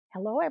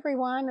Hello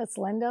everyone, it's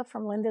Linda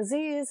from Linda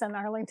Z's in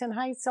Arlington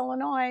Heights,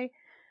 Illinois.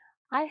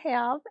 I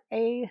have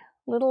a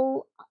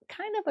little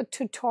kind of a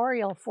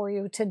tutorial for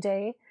you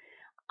today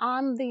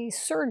on the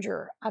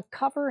serger, a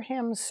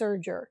coverhem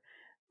serger.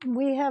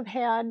 We have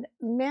had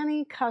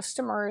many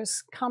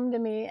customers come to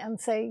me and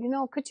say,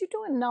 could you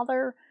do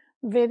another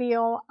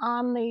video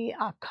on the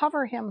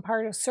coverhem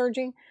part of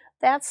serging?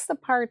 That's the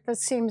part that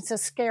seems to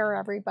scare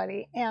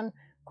everybody. And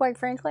quite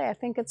frankly, I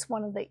think it's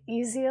one of the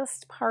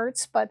easiest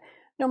parts, but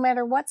no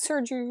matter what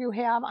serger you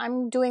have,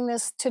 I'm doing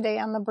this today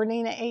on the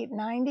Bernina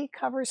 890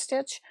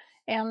 Coverstitch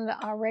and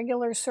a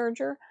regular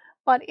serger.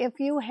 But if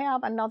you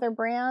have another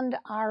brand,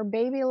 our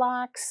baby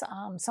locks,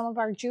 some of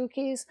our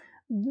Jukies,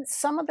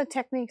 some of the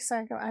techniques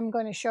I'm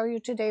going to show you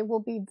today will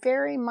be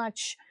very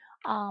much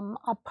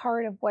a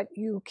part of what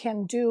you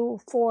can do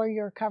for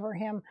your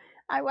coverhem.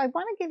 I want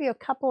to give you a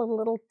couple of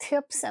little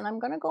tips, and I'm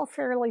going to go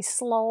fairly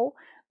slow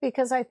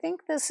because I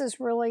think this is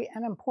really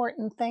an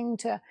important thing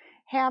to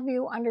have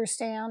you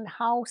understand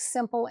how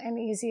simple and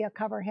easy a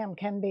coverhem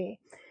can be.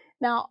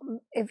 Now,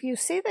 if you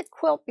see the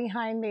quilt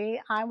behind me,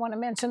 I want to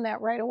mention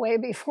that right away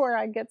before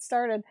I get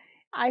started.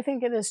 I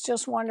think it is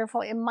just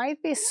wonderful. It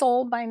might be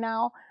sold by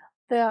now.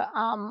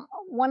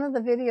 One of the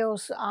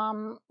videos,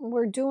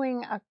 we're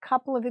doing a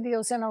couple of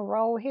videos in a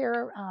row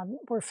here.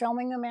 We're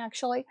filming them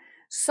actually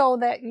so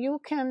that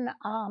you can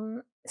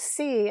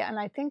see, and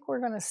I think we're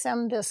going to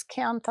send this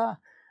Cantha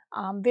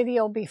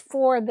video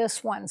before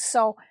this one.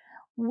 So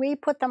we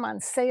put them on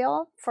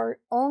sale for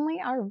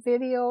only our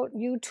video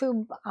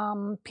YouTube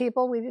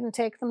people. We didn't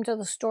take them to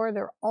the store.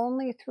 They're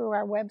only through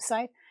our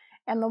website.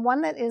 And the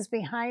one that is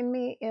behind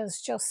me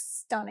is just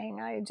stunning.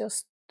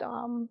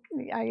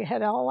 I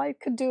had all I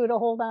could do to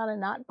hold on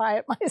and not buy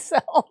it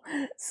myself.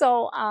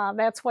 So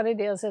that's what it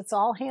is. It's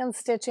all hand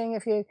stitching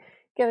if you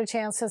get a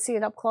chance to see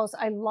it up close.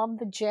 I love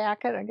the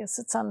jacket. I guess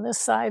it's on this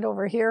side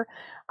over here.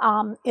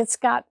 It's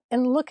got a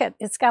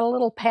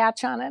little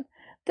patch on it.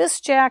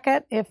 This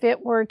jacket, if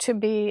it were to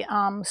be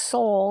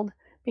sold,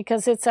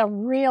 because it's a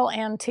real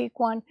antique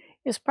one,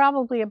 is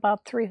probably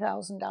about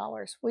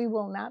 $3,000. We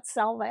will not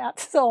sell that.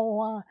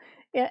 So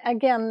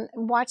again,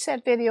 watch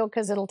that video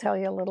because it'll tell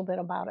you a little bit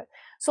about it.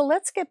 So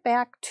let's get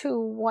back to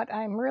what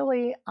I'm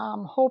really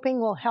hoping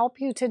will help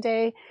you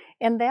today,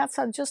 and that's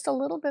just a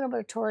little bit of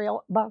a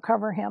tutorial about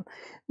coverhem.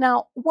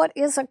 Now, what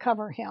is a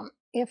coverhem?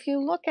 If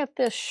you look at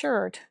this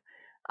shirt,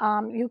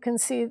 you can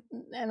see,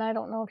 and I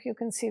don't know if you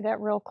can see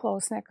that real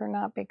close, Nick, or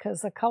not,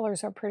 because the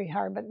colors are pretty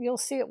hard, but you'll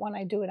see it when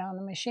I do it on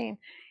the machine.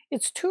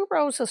 It's 2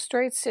 rows of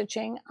straight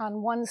stitching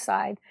on one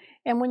side,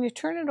 and when you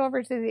turn it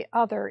over to the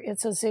other,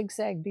 it's a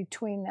zigzag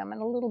between them,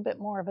 and a little bit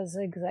more of a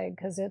zigzag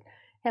because it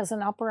has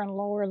an upper and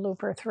lower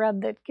looper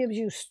thread that gives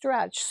you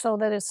stretch so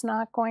that it's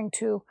not going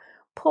to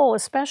pull,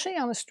 especially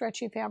on a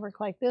stretchy fabric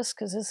like this,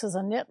 because this is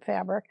a knit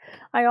fabric.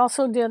 I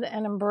also did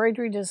an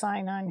embroidery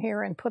design on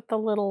here and put the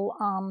little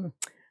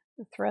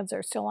the threads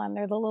are still on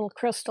there, the little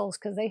crystals,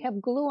 because they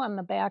have glue on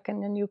the back,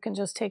 and then you can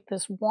just take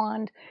this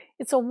wand.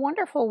 It's a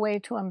wonderful way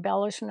to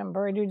embellish an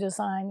embroidery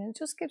design, and it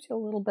just gives you a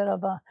little bit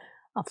of a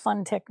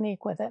fun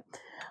technique with it.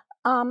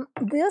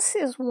 This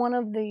is one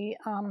of the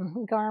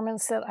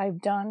garments that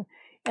I've done,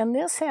 and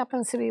this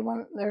happens to be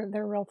one,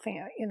 they're real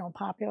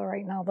popular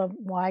right now, the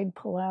wide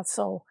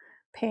palazzo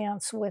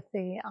pants with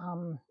the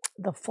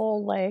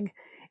full leg,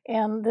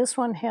 and this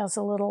one has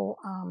a little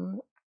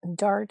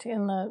dart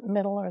in the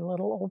middle, or a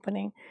little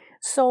opening.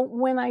 So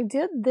when I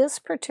did this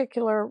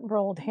particular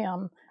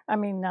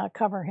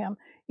cover hem,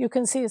 you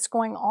can see it's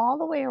going all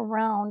the way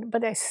around,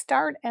 but I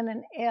start at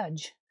an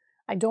edge.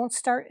 I don't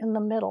start in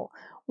the middle.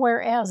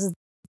 Whereas the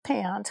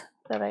pant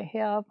that I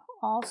have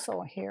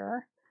also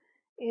here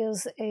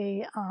is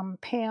a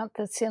pant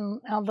that's in,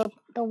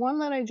 the one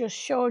that I just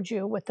showed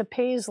you with the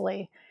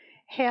paisley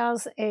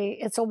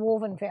it's a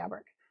woven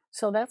fabric.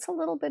 So that's a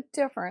little bit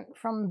different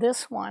from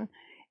this one.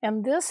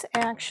 And this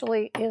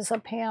actually is a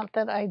pant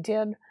that I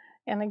did,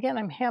 and again,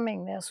 I'm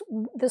hemming this.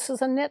 This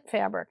is a knit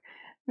fabric.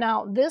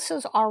 Now, this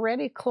is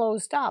already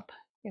closed up.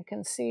 You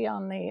can see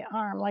on the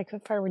arm, like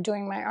if I were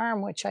doing my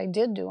arm, which I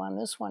did do on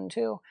this one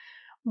too.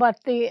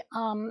 But the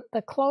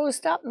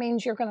closed up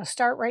means you're going to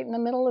start right in the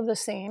middle of the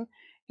seam.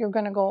 You're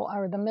going to go,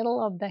 or the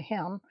middle of the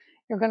hem.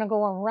 You're going to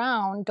go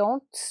around.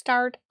 Don't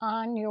start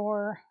on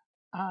your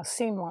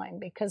seam line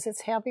because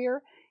it's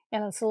heavier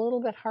and it's a little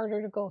bit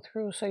harder to go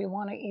through, so you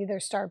want to either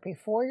start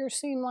before your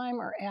seam line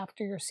or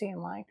after your seam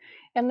line.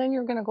 And then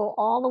you're going to go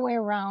all the way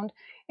around,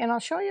 and I'll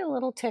show you a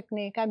little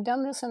technique. I've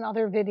done this in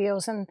other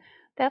videos, and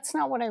that's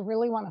not what I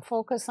really want to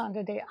focus on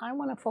today. I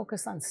want to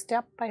focus on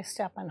step by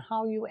step on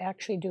how you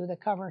actually do the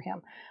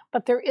coverhem.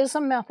 But there is a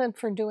method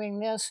for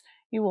doing this.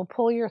 You will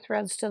pull your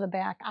threads to the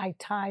back. I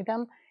tie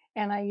them,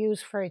 and I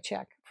use fray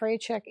check. Fray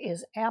check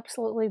is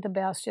absolutely the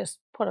best. Just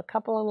put a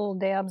couple of little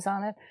dabs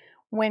on it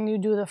when you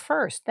do the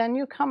first. Then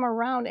you come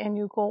around and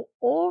you go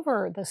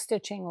over the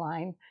stitching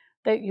line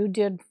that you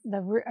did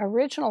the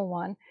original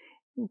one,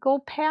 go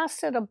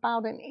past it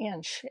about an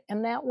inch,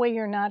 and that way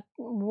you're not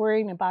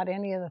worrying about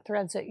any of the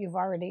threads that you've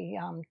already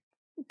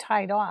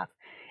tied off.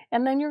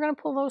 And then you're going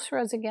to pull those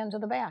threads again to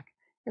the back.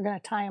 You're going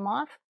to tie them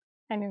off,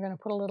 and you're going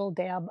to put a little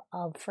dab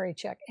of fray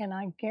check, and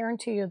I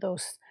guarantee you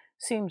those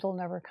seams will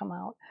never come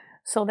out.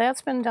 So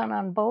that's been done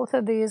on both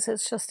of these.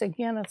 It's just,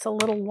 again, it's a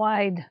little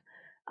wide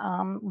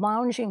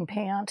lounging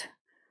pant.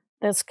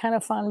 That's kind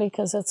of fun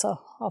because it's a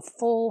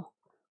full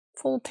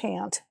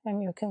pant,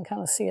 and you can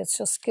kind of see it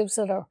just gives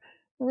it a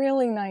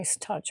really nice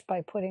touch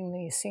by putting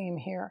the seam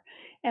here.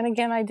 And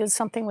again, I did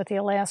something with the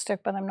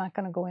elastic, but I'm not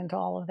going to go into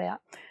all of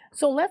that.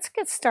 So let's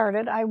get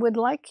started. I would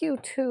like you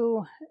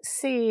to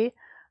see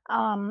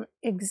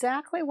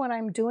exactly what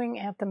I'm doing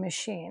at the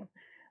machine.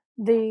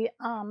 The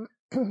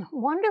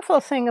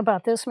wonderful thing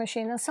about this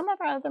machine, and some of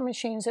our other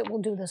machines, it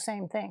will do the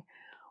same thing.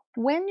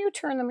 When you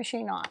turn the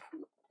machine off,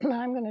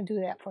 I'm going to do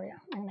that for you.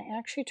 I'm going to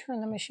actually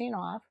turn the machine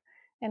off.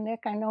 And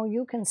Nick, I know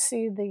you can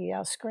see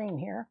the screen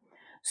here.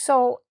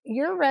 So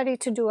you're ready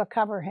to do a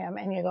cover hem,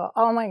 and you go,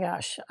 oh my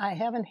gosh, I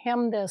haven't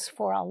hemmed this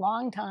for a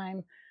long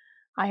time.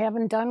 I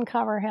haven't done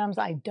cover hems.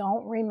 I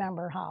don't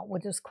remember how.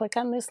 We'll just click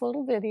on this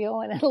little video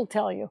and it'll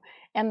tell you.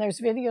 And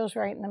there's videos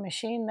right in the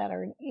machine that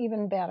are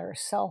even better.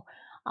 So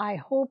I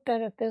hope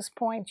that at this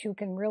point you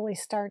can really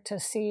start to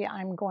see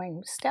I'm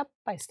going step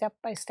by step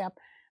by step,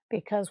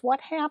 because what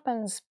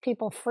happens,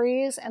 people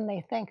freeze and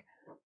they think,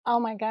 oh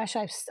my gosh,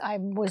 I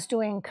was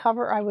doing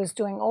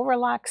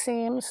overlock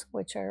seams,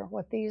 which are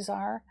what these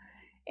are,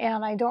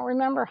 and I don't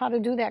remember how to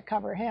do that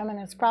cover hem, and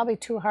it's probably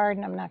too hard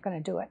and I'm not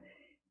going to do it.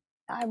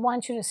 I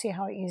want you to see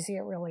how easy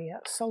it really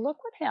is. So look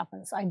what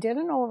happens. I did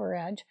an over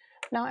edge.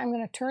 Now I'm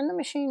going to turn the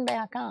machine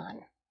back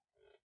on,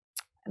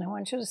 and I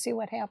want you to see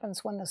what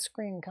happens when the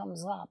screen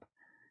comes up.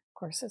 Of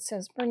course, it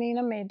says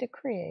Bernina made to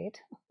create,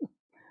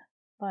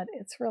 but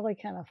it's really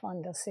kind of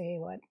fun to see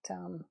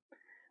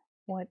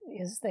what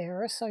is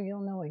there, so you'll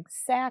know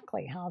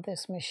exactly how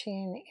this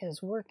machine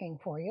is working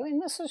for you.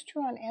 And this is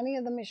true on any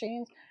of the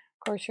machines.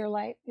 Of course,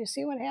 you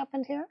see what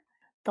happened here?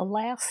 The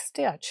last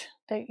stitch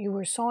that you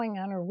were sewing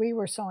on, or we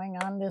were sewing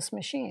on this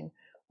machine,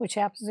 which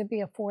happens to be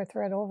a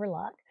 4-thread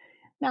overlock.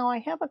 Now I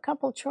have a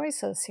couple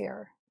choices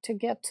here to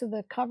get to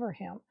the cover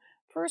hem.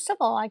 First of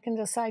all, I can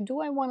decide,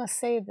 do I want to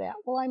save that?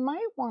 Well, I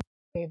might want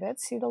to save it.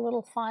 See the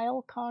little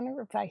file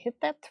counter? If I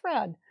hit that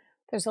thread,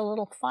 there's a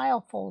little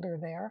file folder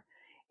there.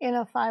 And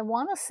if I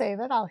want to save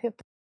it, I'll hit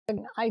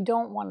the, I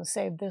don't want to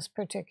save this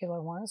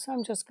particular one, so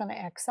I'm just going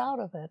to X out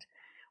of it.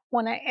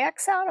 When I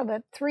X out of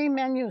it, 3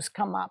 menus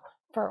come up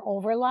for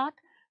overlock,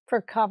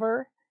 for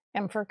cover,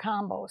 and for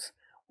combos.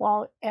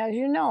 Well, as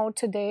you know,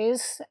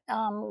 today's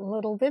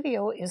little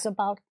video is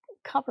about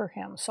cover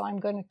hem. So I'm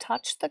going to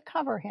touch the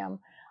cover hem.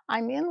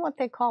 I'm in what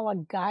they call a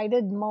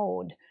guided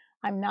mode.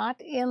 I'm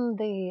not in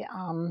the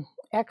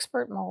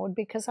expert mode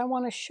because I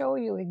want to show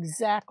you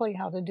exactly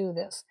how to do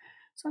this.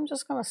 So I'm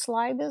just going to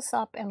slide this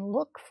up and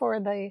look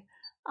for the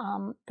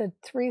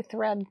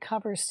 3-thread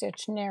cover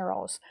stitch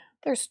narrows.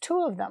 There's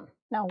 2 of them.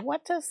 Now,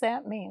 what does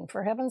that mean?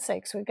 For heaven's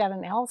sakes, we've got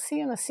an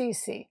LC and a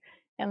CC.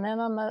 And then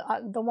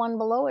on the one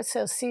below, it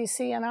says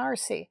CC and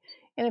RC.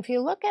 And if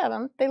you look at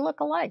them, they look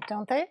alike,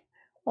 don't they?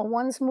 Well,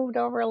 one's moved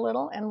over a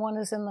little and one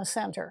is in the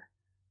center.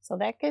 So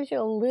that gives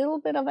you a little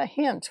bit of a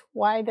hint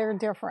why they're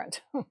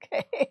different,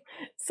 okay?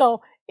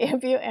 So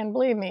if you, and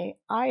believe me,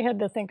 I had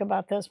to think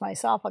about this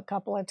myself a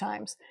couple of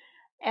times.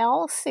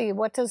 LC,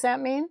 what does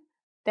that mean?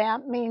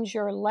 That means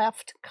your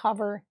left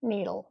cover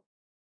needle.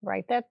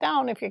 Write that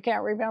down if you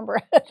can't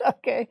remember it,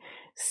 okay?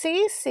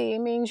 CC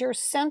means your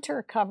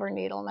center cover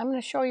needle, and I'm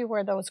going to show you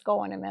where those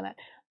go in a minute.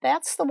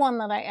 That's the one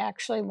that I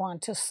actually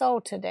want to sew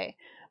today.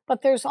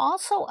 But there's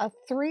also a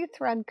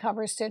 3-thread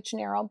cover stitch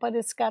narrow, but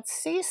it's got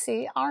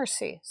CC,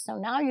 RC. So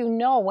now you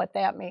know what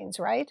that means,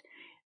 right?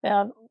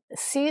 The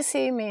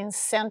CC means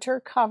center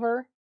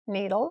cover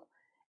needle,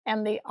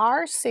 and the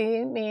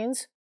RC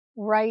means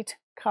right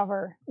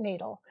cover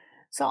needle.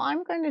 So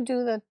I'm going to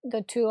do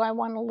the 2. I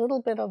want a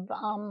little bit of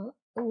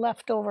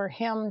leftover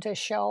hem to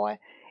show,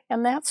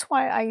 and that's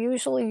why I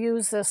usually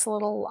use this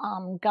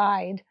little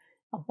guide.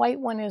 A white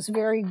one is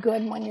very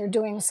good when you're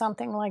doing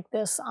something like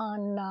this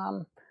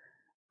on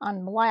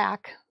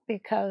black,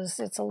 because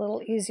it's a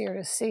little easier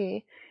to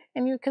see.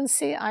 And you can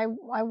see I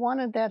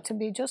wanted that to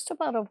be just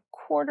about a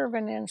 1/4 of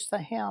an inch, the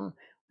hem.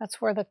 That's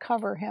where the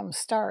cover hem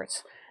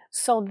starts.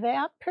 So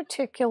that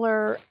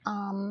particular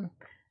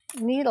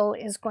needle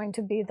is going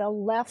to be the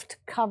left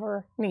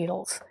cover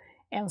needles.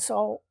 And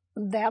so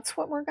that's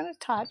what we're going to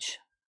touch.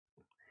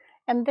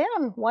 And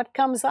then what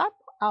comes up?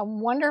 A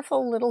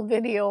wonderful little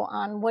video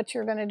on what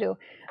you're going to do.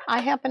 I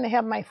happen to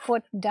have my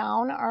foot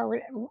down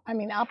already,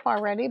 up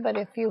already, but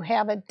if you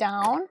have it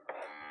down,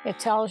 it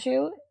tells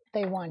you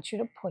they want you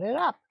to put it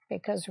up,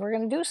 because we're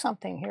going to do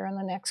something here in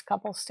the next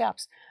couple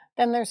steps.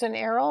 Then there's an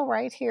arrow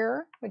right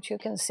here, which you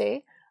can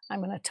see. I'm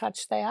going to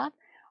touch that.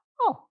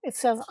 Oh, it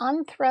says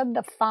unthread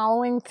the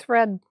following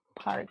thread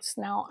parts.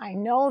 Now, I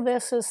know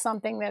this is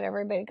something that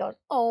everybody goes,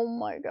 oh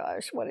my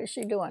gosh, what is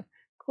she doing?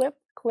 Clip,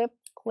 clip,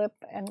 clip,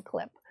 and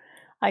clip.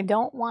 I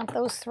don't want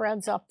those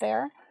threads up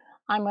there.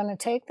 I'm going to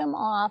take them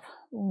off.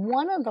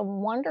 One of the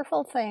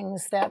wonderful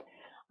things that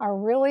are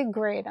really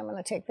great, I'm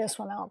going to take this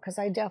one out because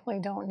I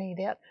definitely don't need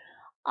it.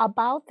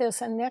 about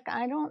this, and Nick,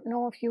 I don't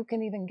know if you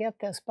can even get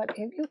this, but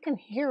if you can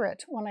hear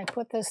it when I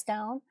put this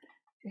down,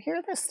 you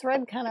hear this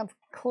thread kind of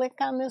click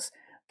on this.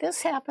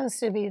 This happens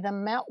to be the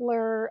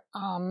Mettler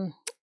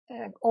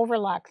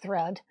overlock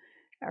thread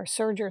or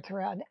serger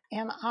thread,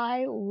 and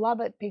I love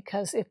it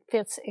because it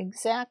fits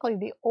exactly,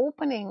 the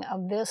opening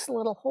of this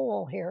little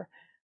hole here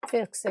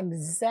fits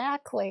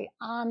exactly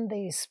on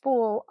the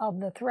spool of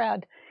the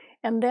thread.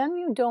 And then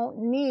you don't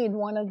need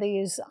one of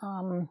these,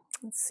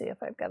 let's see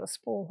if I've got a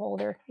spool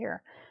holder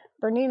here.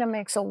 Bernina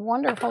makes a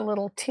wonderful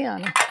little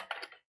tin.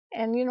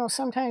 And you know,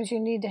 sometimes you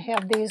need to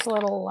have these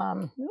little,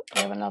 I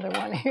have another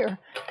one here,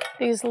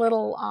 these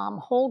little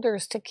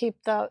holders to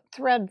keep the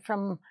thread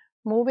from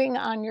moving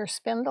on your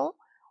spindle.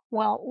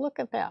 Well, look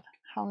at that,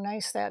 how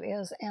nice that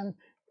is. And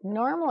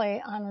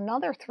normally on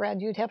another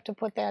thread, you'd have to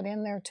put that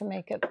in there to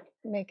make it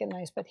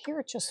nice. But here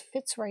it just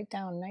fits right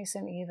down nice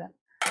and even.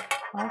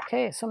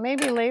 Okay, so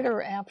maybe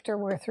later after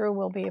we're through,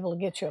 we'll be able to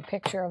get you a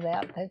picture of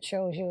that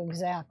shows you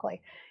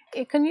exactly.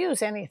 You can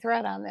use any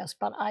thread on this,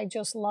 but I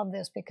just love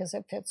this because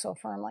it fits so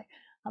firmly.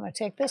 I'm going to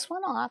take this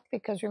one off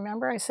because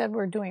remember I said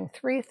we're doing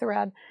 3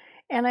 thread.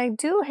 And I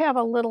do have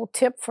a little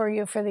tip for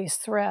you for these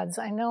threads.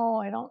 I know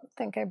I don't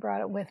think I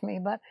brought it with me,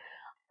 but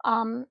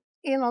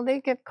you know, they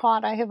get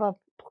caught. I have a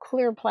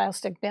clear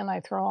plastic bin I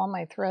throw all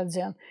my threads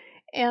in.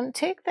 And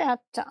take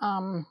that,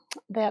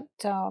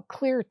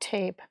 clear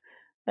tape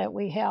that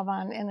we have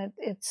on, and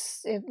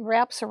it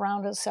wraps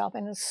around itself,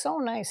 and it's so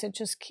nice. It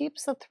just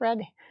keeps the thread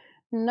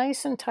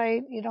nice and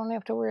tight. You don't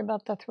have to worry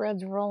about the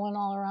threads rolling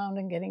all around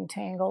and getting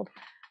tangled.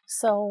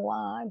 So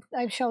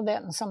I've showed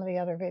that in some of the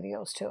other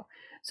videos too.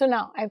 So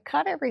now I've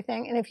cut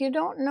everything, and if you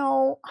don't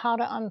know how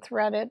to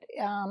unthread it,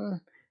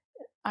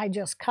 I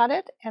just cut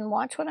it, and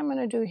watch what I'm going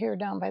to do here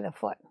down by the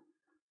foot.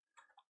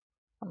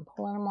 I'm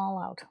pulling them all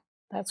out.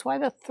 That's why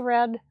the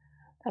thread,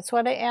 that's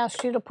why they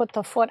asked you to put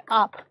the foot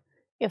up.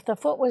 If the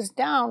foot was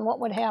down, what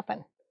would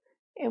happen?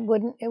 It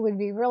would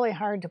be really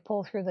hard to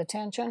pull through the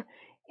tension.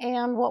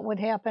 And what would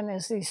happen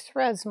is these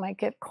threads might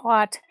get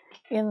caught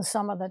in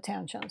some of the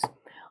tensions.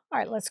 All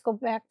right, let's go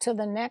back to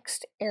the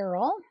next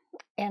arrow.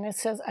 And it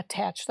says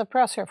attach the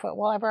presser foot.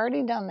 Well, I've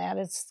already done that.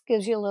 It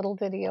gives you a little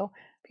video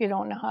if you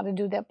don't know how to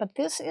do that. But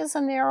this is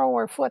a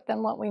narrower foot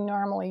than what we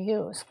normally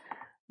use.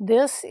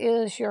 This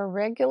is your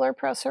regular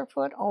presser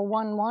foot,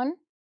 011.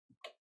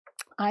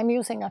 I'm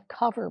using a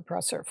cover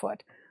presser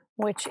foot,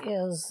 which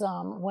is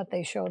what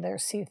they show there,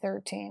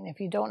 C13. If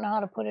you don't know how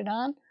to put it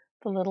on,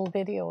 the little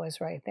video is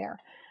right there.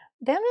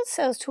 Then it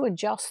says to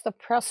adjust the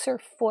presser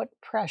foot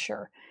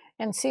pressure.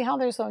 And see how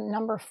there's a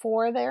number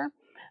 4 there?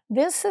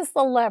 This is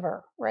the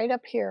lever right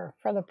up here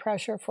for the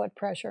pressure foot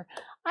pressure.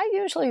 I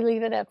usually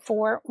leave it at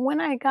 4.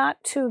 When I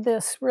got to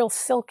this real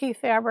silky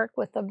fabric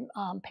with the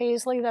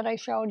paisley that I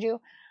showed you,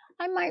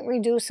 I might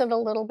reduce it a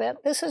little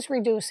bit. This is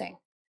reducing.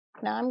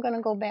 Now I'm going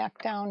to go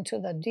back down to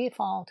the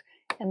default,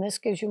 and this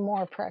gives you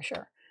more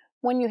pressure.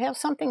 When you have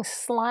something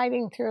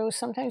sliding through,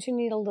 sometimes you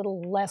need a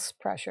little less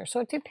pressure. So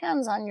it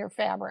depends on your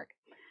fabric.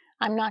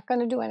 I'm not going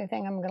to do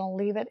anything. I'm going to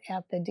leave it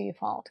at the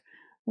default.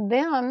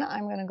 Then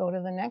I'm going to go to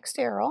the next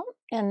arrow,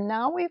 and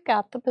now we've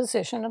got the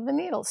position of the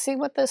needles. See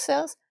what this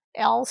says?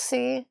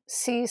 LC,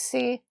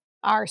 CC,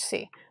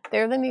 RC.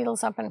 They're the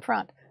needles up in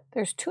front.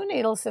 There's 2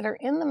 needles that are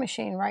in the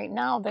machine right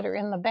now that are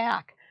in the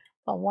back.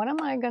 But what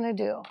am I going to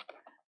do?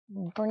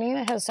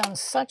 Bernina has done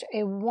such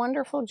a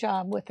wonderful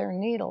job with their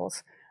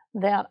needles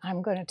that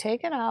I'm going to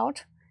take it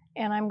out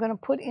and I'm going to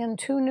put in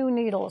 2 new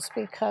needles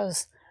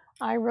because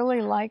I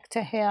really like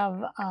to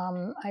have,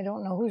 I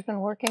don't know who's been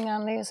working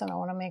on these, and I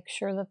want to make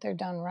sure that they're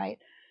done right.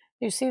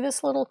 You see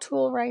this little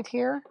tool right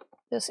here?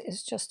 This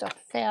is just a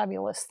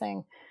fabulous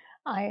thing.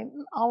 I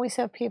always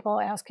have people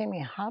asking me,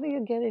 how do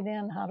you get it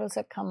in? How does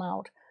it come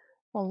out?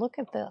 Well, look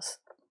at this.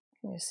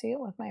 Can you see it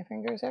with my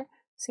fingers there?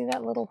 See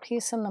that little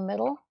piece in the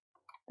middle?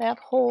 That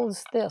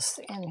holds this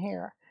in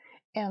here.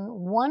 And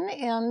one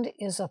end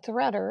is a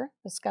threader.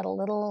 It's got a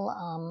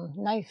little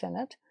knife in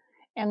it.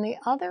 And the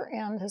other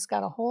end has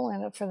got a hole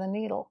in it for the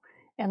needle.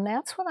 And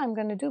that's what I'm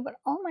going to do. But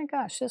oh my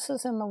gosh, this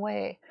is in the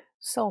way.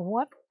 So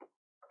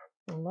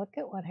look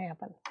at what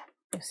happened.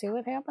 You see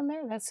what happened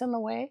there? That's in the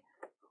way.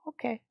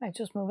 Okay, I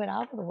just move it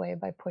out of the way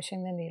by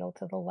pushing the needle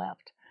to the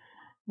left.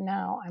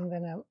 Now I'm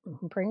going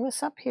to bring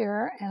this up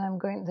here, and I'm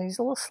going, these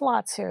little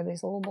slots here,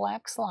 these little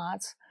black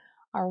slots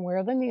are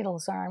where the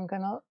needles are. I'm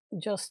going to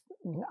just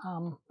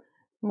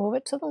move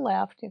it to the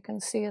left. You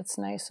can see it's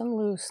nice and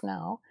loose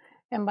now.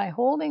 And by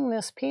holding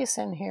this piece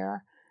in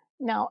here,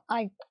 now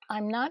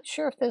I'm not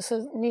sure if this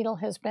needle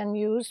has been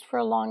used for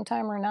a long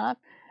time or not.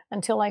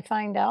 Until I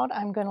find out,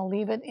 I'm going to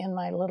leave it in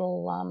my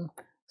little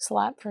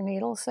slot for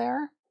needles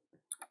there.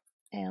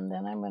 And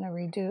then I'm going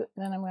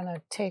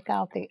to take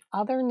out the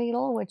other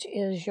needle, which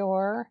is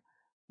your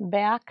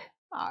back.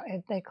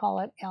 They call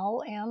it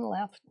LN,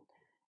 left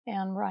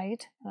and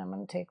right. And I'm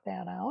going to take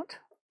that out.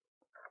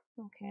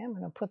 Okay, I'm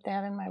going to put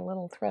that in my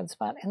little thread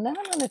spot. And then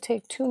I'm going to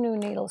take 2 new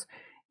needles.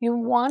 You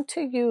want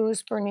to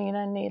use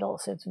Bernina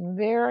needles. It's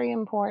very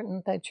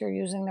important that you're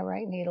using the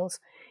right needles.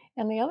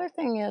 And the other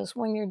thing is,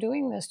 when you're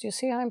doing this, do you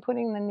see how I'm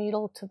putting the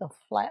needle to the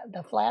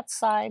flat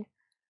side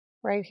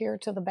right here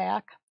to the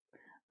back?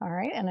 All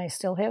right, and I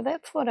still have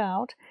that foot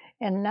out.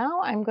 And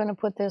now I'm going to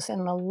put this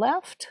in the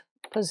left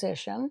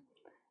position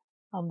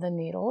of the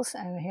needles,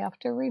 and I have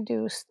to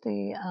reduce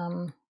the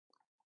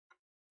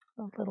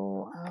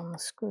little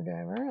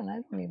screwdriver, and I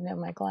don't even have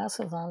my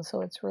glasses on,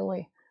 so it's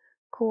really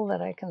cool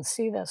that I can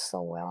see this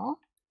so well.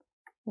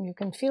 And you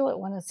can feel it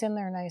when it's in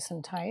there nice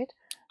and tight.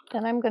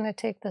 Then I'm going to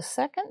take the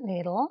second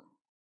needle,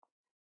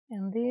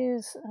 and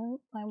these,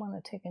 I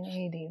want to take an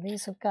 80.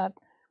 These have got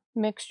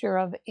mixture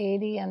of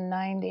 80 and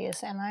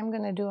 90s, and I'm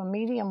going to do a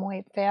medium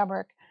weight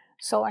fabric,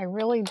 so I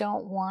really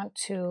don't want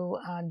to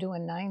do a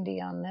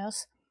 90 on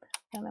this.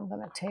 And I'm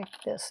going to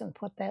take this and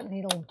put that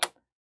needle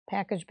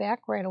package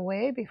back right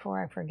away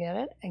before I forget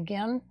it.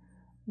 Again,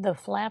 the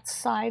flat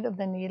side of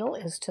the needle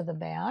is to the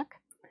back.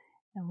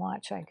 And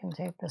watch, I can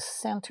take the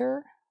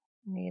center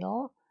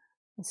needle,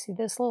 and see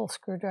this little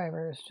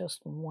screwdriver is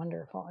just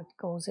wonderful. It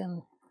goes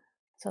in,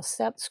 it's a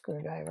set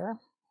screwdriver.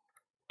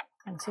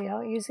 And see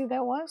how easy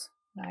that was?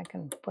 Now I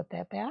can put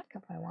that back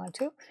if I want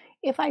to.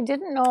 If I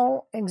didn't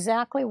know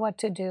exactly what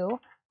to do,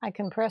 I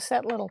can press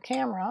that little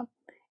camera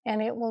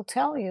and it will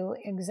tell you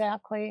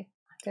exactly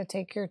to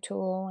take your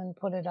tool and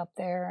put it up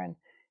there, and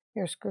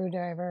your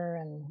screwdriver,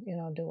 and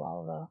do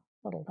all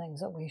the little things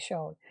that we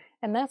showed.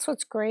 And that's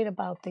what's great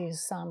about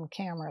these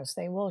cameras.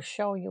 They will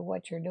show you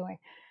what you're doing.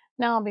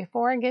 Now,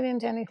 before I get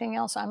into anything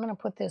else, I'm going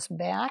to put this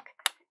back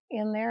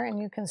in there,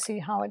 and you can see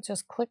how it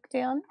just clicked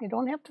in. You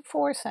don't have to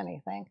force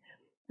anything.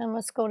 And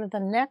let's go to the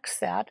next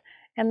set.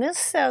 And this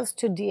says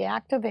to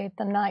deactivate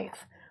the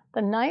knife.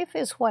 The knife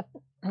is what,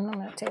 and I'm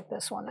going to take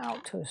this one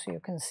out too so you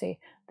can see.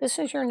 This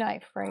is your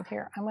knife right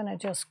here. I'm going to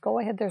just go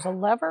ahead. There's a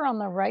lever on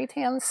the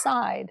right-hand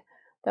side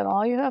that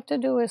all you have to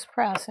do is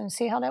press, and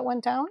see how that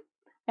went down?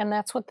 And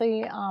that's what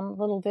the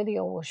little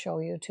video will show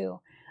you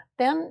too.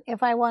 Then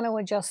if I want to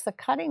adjust the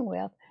cutting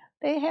width,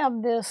 they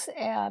have this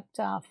at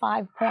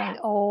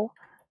 5.0.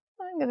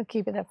 I'm going to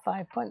keep it at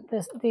 5.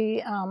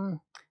 The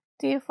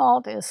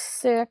default is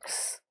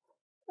 6.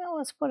 Well,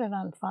 let's put it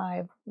on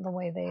 5 the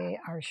way they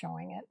are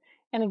showing it.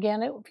 And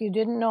again, if you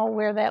didn't know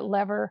where that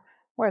lever,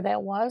 where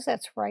that was,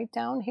 that's right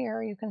down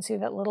here. You can see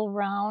that little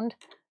round.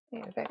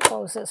 If I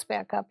close this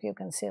back up, you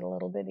can see it a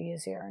little bit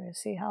easier. And you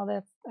see how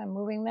that I'm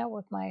moving that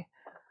with my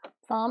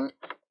thumb.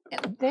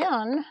 And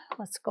then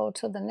let's go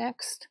to the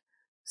next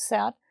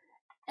set.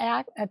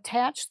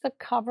 Attach the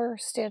cover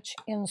stitch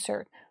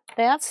insert.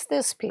 That's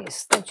this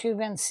piece that you've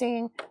been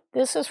seeing.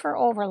 This is for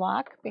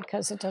overlock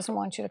because it doesn't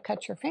want you to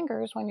cut your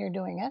fingers when you're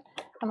doing it.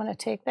 I'm going to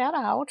take that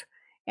out,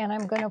 and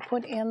I'm going to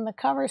put in the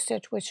cover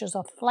stitch, which is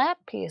a flat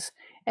piece.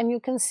 And you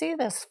can see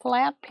this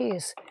flat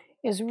piece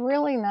is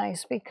really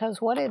nice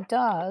because what it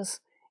does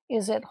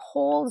is it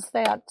holds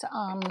that,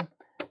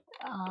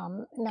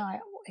 now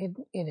it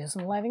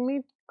isn't letting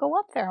me go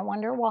up there. I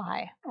wonder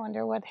why. I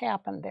wonder what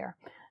happened there.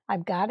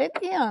 I've got it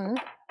in,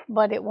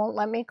 but it won't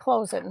let me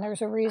close it, and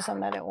there's a reason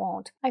that it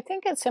won't. I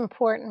think it's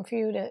important for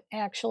you to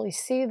actually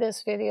see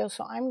this video,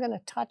 so I'm going to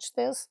touch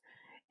this.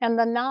 And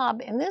the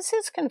knob, and this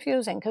is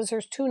confusing because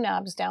there's 2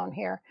 knobs down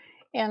here.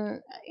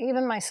 And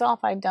even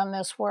myself, I've done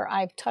this where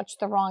I've touched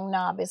the wrong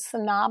knob. It's the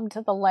knob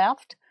to the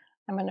left.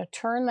 I'm going to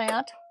turn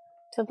that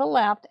to the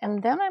left,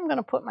 and then I'm going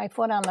to put my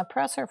foot on the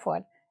presser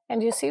foot.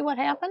 And you see what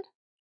happened?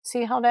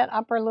 See how that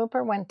upper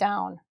looper went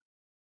down?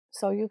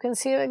 So you can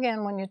see it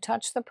again when you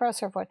touch the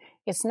presser foot.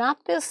 It's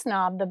not this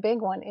knob, the big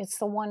one, it's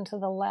the one to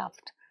the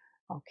left.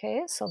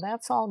 Okay, so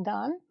that's all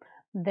done.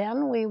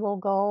 Then we will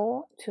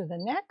go to the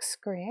next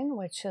screen,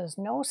 which is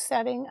no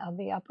setting of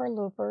the upper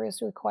looper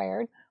is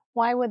required.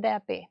 Why would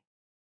that be?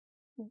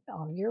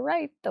 Oh, you're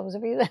right, those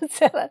of you that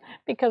said it,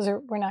 because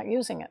we're not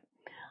using it.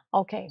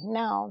 Okay,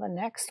 now the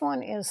next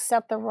one is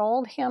set the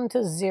rolled hem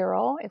to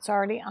 0. It's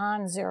already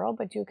on 0,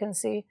 but you can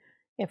see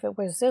if it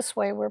was this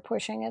way, we're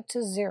pushing it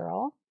to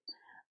 0.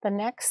 The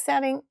next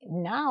setting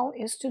now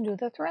is to do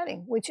the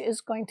threading, which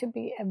is going to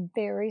be a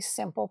very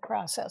simple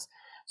process.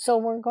 So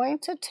we're going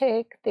to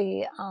take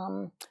the,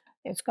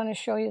 it's going to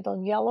show you the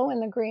yellow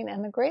and the green.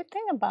 And the great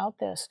thing about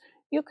this,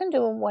 you can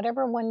do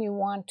whatever one you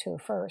want to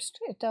first.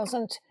 It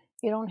doesn't,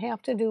 you don't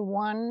have to do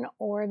one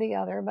or the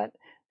other, but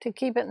to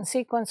keep it in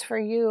sequence for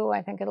you,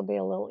 I think it'll be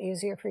a little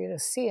easier for you to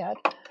see it.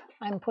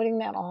 I'm putting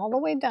that all the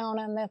way down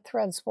on that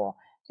thread spool.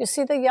 You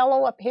see the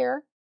yellow up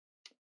here?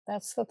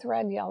 That's the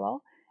thread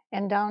yellow.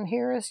 And down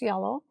here is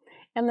yellow.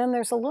 And then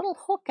there's a little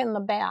hook in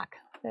the back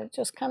that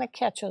just kind of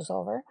catches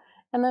over.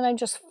 And then I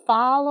just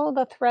follow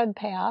the thread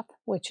path,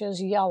 which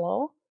is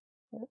yellow.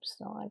 Oops,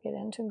 now I get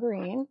into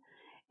green.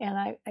 And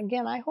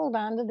I hold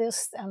on to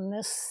this on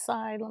this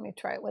side. Let me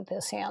try it with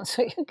this hand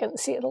so you can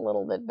see it a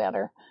little bit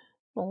better.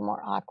 A little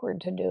more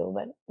awkward to do,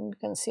 but you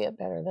can see it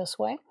better this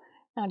way.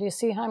 Now, do you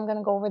see how I'm going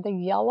to go over the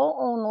yellow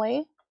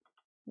only?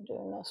 I'm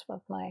doing this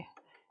with my,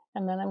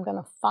 and then I'm going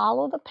to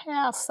follow the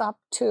paths up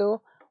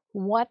to,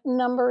 what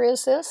number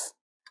is this?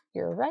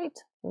 You're right,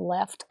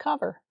 left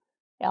cover,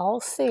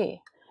 LC.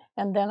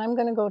 And then I'm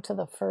going to go to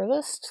the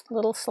furthest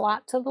little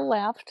slot to the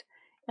left,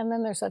 and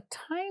then there's a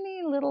tiny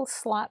tiny little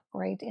slot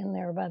right in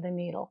there by the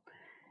needle.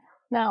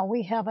 Now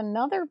we have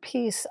another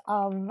piece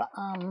of,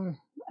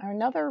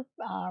 another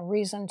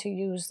reason to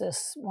use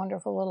this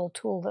wonderful little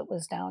tool that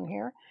was down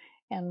here.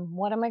 And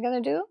what am I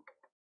going to do?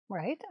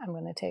 Right, I'm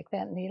going to take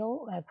that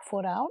needle, that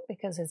foot out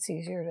because it's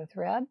easier to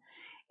thread.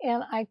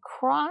 And I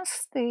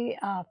cross the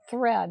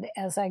thread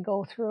as I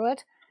go through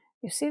it.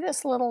 You see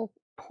this little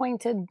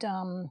pointed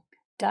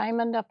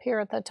diamond up here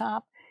at the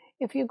top?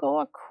 If you go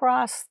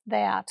across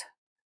that,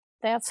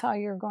 that's how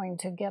you're going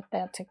to get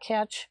that to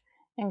catch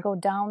and go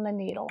down the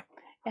needle.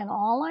 And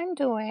all I'm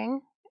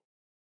doing,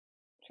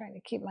 trying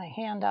to keep my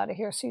hand out of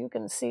here so you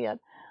can see it,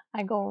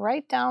 I go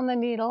right down the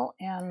needle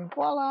and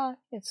voila,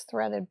 it's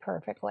threaded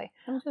perfectly.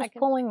 I'm just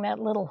pulling that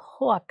little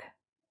hook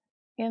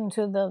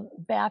into the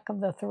back of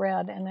the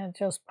thread and it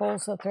just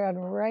pulls the thread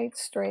right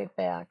straight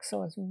back.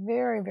 So it's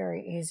very,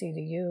 very easy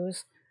to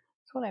use.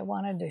 That's what I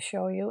wanted to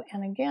show you.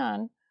 And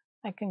again,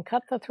 I can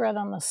cut the thread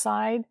on the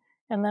side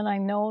and then I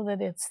know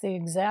that it's the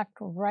exact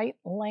right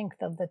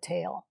length of the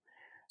tail.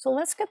 So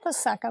let's get the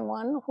second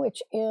one,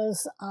 which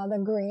is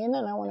the green,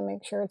 and I want to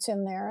make sure it's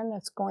in there and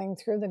it's going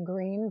through the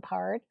green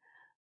part.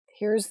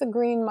 Here's the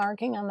green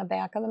marking on the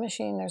back of the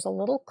machine. There's a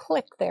little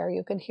click there.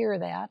 You could hear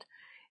that.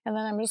 And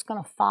then I'm just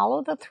going to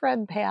follow the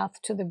thread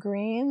path to the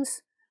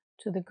greens,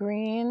 to the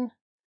green.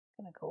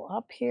 I'm going to go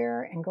up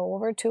here and go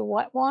over to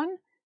what one?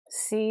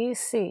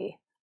 CC,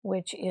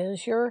 which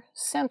is your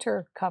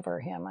center cover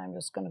hem. I'm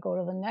just going to go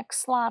to the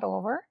next slot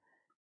over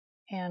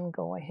and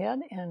go ahead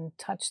and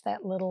touch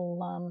that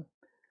little,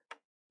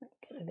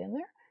 get it in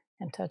there,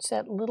 and touch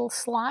that little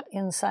slot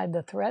inside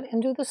the thread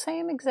and do the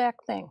same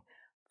exact thing.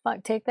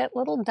 But take that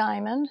little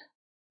diamond,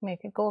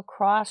 make it go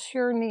across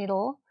your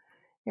needle.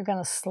 You're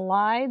going to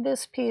slide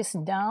this piece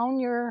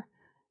down your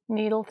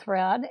needle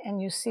thread,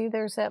 and you see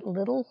there's that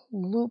little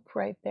loop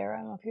right there. I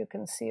don't know if you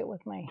can see it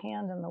with my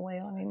hand in the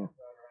way.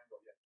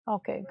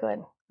 Okay, good.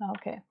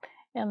 Okay.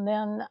 And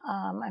then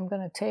I'm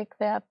going to take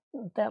that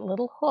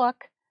little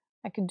hook.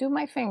 I could do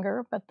my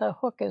finger, but the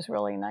hook is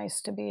really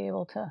nice to be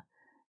able to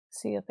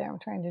see it there. I'm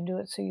trying to do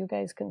it so you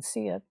guys can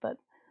see it, but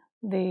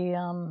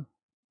the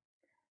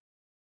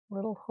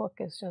little hook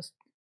is just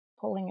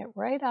pulling it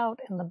right out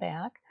in the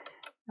back.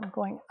 I'm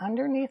going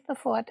underneath the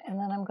foot and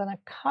then I'm going to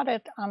cut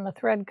it on the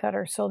thread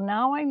cutter. So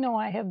now I know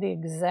I have the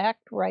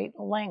exact right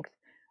length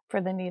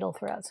for the needle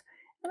threads.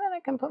 And then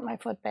I can put my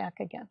foot back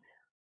again.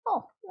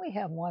 Oh, we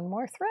have one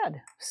more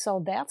thread.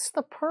 So that's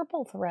the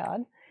purple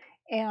thread.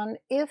 And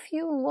if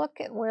you look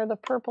at where the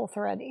purple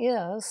thread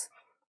is,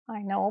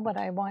 I know, but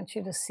I want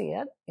you to see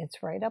it.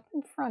 It's right up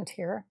in front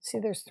here. See,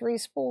 there's 3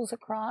 spools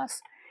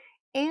across.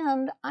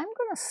 And I'm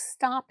going to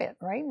stop it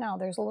right now.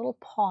 There's a little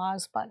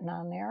pause button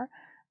on there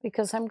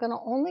because I'm going to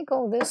only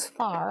go this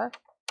far.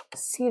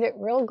 Seat it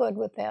real good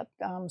with that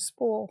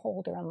spool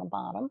holder on the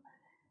bottom.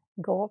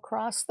 Go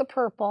across the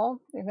purple.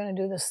 You're going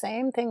to do the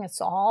same thing.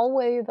 It's all the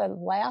way the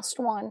last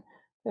one.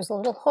 There's a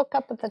little hook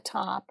up at the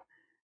top.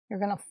 You're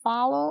going to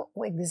follow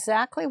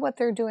exactly what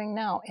they're doing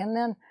now. And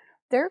then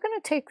they're going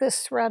to take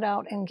this thread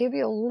out and give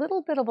you a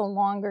little bit of a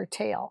longer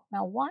tail.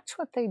 Now watch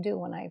what they do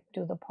when I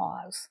do the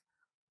pause.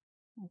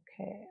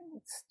 Okay,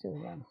 let's do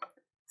them.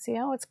 See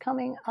how it's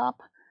coming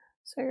up?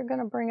 So you're going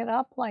to bring it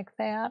up like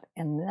that,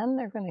 and then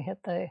they're going to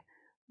hit the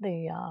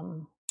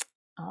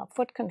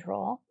foot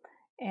control,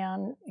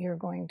 and you're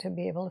going to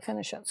be able to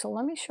finish it. So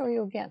let me show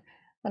you again.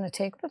 I'm going to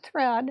take the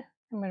thread,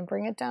 I'm going to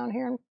bring it down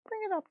here and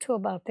bring it up to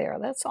about there.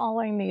 That's all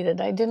I needed.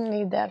 I didn't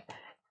need that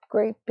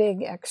great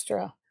big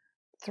extra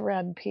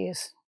thread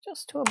piece,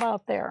 just to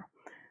about there.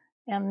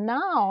 And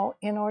now,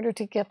 in order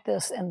to get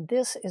this, and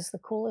this is the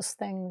coolest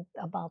thing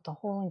about the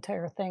whole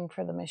entire thing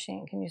for the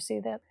machine. Can you see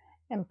that?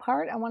 And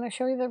I want to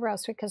show you the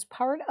rest because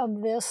part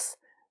of this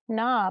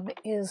knob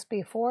is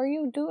before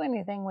you do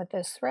anything with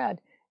this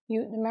thread,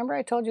 remember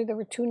I told you there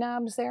were 2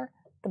 knobs there?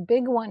 The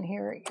big one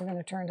here, you're going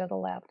to turn to the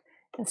left.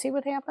 And see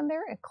what happened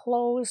there? It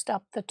closed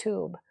up the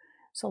tube.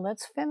 So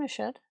let's finish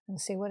it and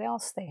see what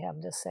else they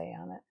have to say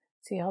on it.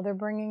 See how they're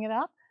bringing it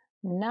up?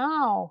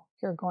 Now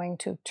you're going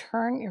to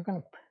turn, you're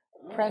going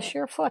to press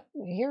your foot.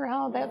 You hear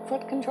how that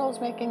foot control is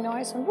making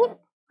noise? And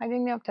whoop, I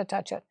didn't have to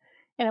touch it.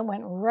 And it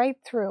went right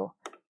through.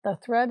 The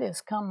thread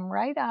has come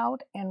right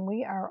out and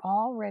we are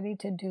all ready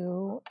to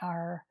do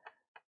our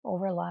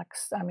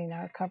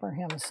our cover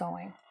hem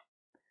sewing.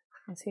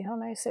 And see how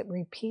nice it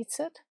repeats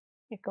it?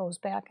 It goes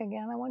back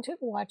again. I want you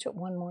to watch it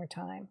one more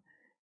time.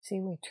 See,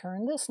 we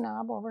turned this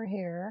knob over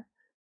here.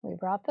 We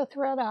brought the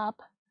thread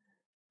up.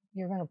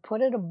 You're going to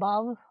put it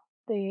above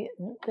the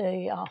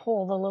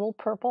hole, the little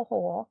purple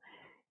hole.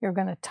 You're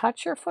going to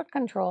touch your foot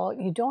control.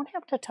 You don't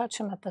have to touch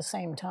them at the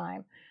same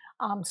time.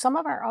 Some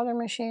of our other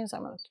machines,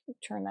 I'm going to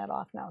turn that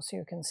off now so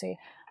you can see,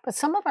 but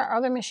some of our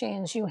other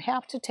machines, you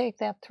have to take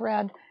that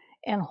thread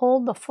and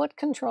hold the foot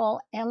control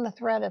and the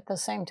thread at the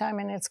same time,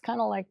 and it's kind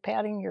of like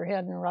patting your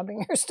head and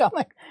rubbing your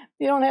stomach.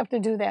 You don't have to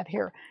do that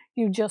here.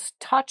 You just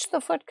touch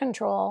the foot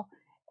control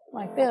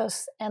like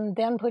this and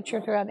then put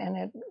your thread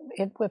and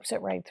it whips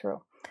it right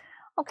through.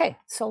 Okay,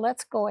 so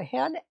let's go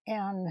ahead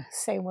and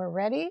say we're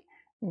ready.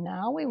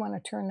 Now we want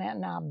to turn that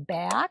knob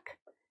back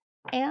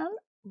And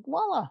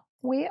voila,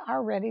 we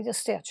are ready to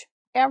stitch.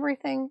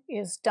 Everything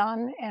is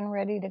done and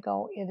ready to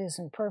go. It is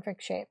in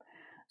perfect shape.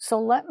 So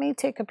let me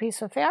take a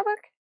piece of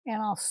fabric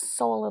and I'll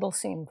sew a little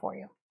seam for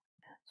you.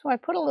 So I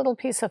put a little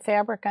piece of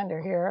fabric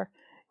under here.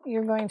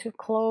 You're going to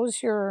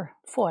close your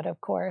foot,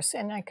 of course,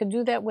 and I could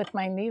do that with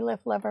my knee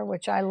lift lever,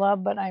 which I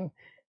love, but I'm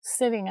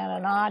sitting at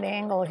an odd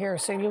angle here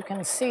so you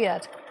can see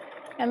it.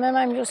 And then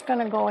I'm just going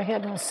to go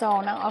ahead and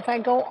sew. Now, if I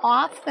go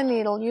off the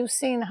needle, you've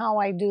seen how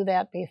I do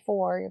that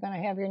before. You're going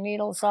to have your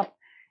needles up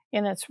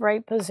in its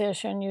right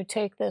position. You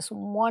take this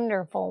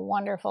wonderful,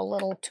 wonderful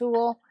little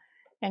tool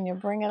and you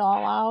bring it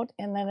all out,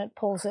 and then it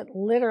pulls it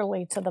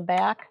literally to the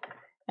back,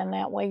 and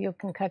that way you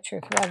can cut your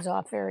threads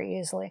off very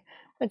easily.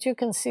 But you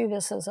can see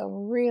this is a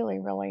really,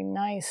 really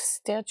nice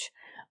stitch.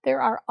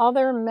 There are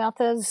other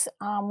methods.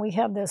 We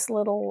have this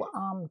little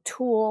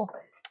tool.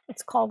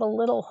 It's called a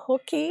little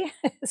hooky.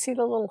 See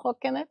the little hook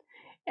in it?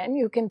 And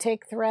you can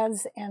take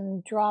threads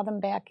and draw them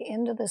back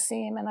into the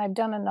seam, and I've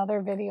done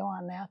another video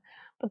on that.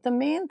 But the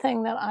main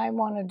thing that I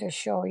wanted to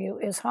show you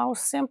is how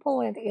simple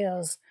it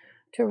is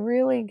to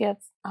really get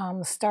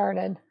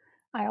started.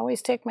 I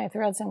always take my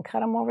threads and cut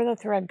them over the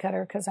thread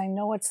cutter because I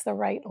know it's the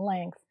right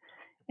length.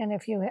 And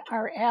if you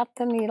are at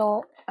the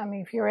needle,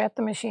 if you're at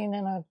the machine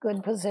in a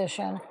good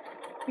position,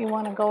 you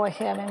want to go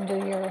ahead and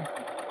do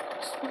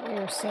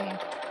your seam.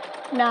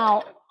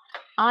 Now,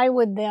 I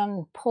would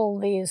then pull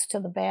these to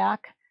the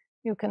back.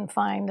 You can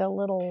find a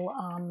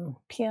little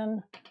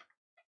pin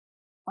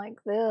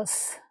like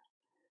this,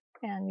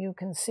 and you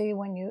can see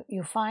when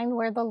you find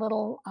where the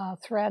little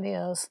thread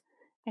is,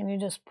 and you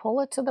just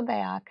pull it to the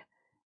back.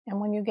 And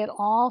when you get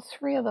all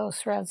three of those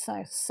threads,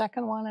 the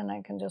second one, and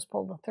I can just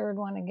pull the third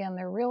one again,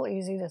 they're real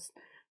easy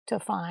to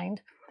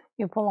find.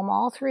 You pull them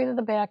all three to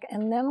the back,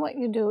 and then what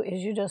you do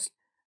is you just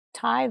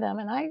tie them.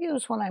 And I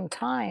use, when I'm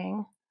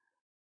tying,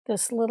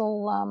 this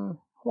little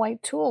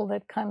white tool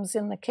that comes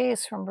in the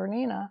case from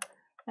Bernina.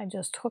 I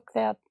just hook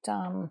that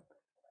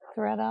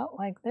thread out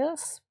like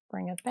this,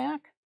 bring it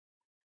back,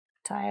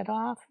 tie it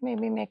off,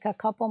 maybe make a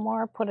couple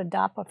more, put a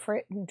drop of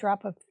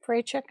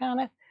fray chick on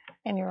it,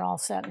 and you're all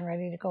set and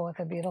ready to go with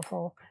a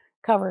beautiful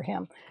cover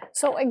hem.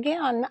 So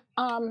again,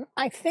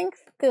 I think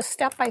this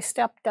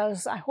step-by-step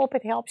does, I hope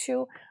it helps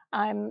you.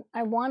 I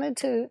wanted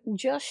to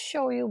just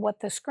show you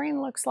what the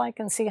screen looks like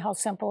and see how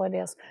simple it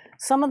is.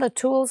 Some of the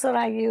tools that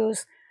I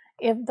use,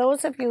 if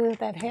those of you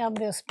that have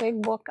this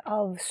big book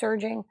of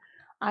serging,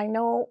 I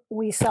know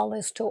we sell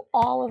this to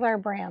all of our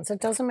brands.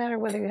 It doesn't matter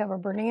whether you have a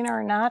Bernina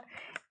or not.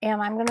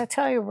 And I'm going to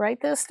tell you,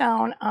 write this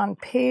down on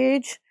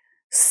page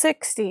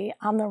 60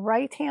 on the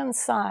right-hand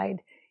side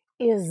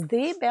is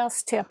the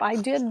best tip. I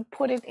did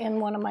put it in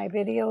one of my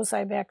videos.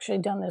 I've actually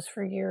done this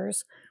for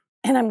years.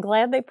 And I'm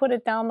glad they put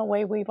it down the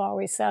way we've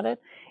always said it.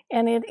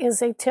 And it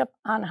is a tip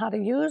on how to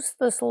use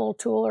this little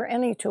tool or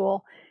any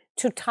tool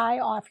to tie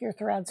off your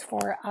threads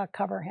for a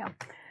cover hem.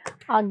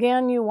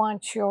 Again, you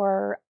want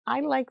your,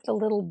 I like the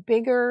little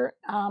bigger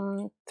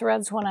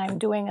threads when I'm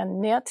doing a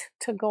knit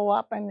to go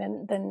up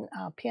and then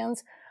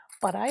pins.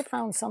 But I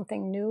found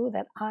something new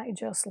that I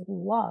just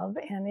love,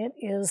 and it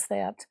is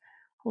that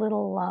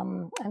little,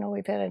 I know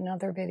we've had it in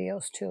other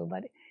videos too,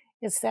 but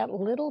it's that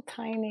little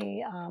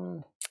tiny,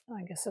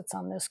 I guess it's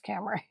on this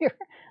camera here,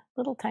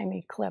 little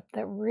tiny clip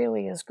that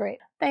really is great.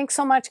 Thanks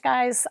so much,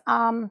 guys.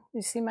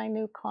 You see my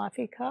new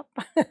coffee cup?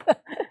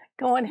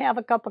 Go and have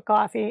a cup of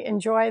coffee,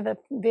 enjoy the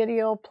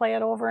video, play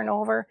it over and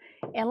over,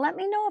 and let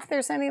me know if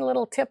there's any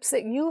little tips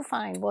that you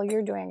find while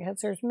you're doing it,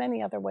 because there's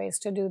many other ways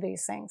to do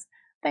these things.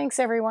 Thanks,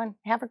 everyone.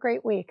 Have a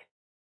great week.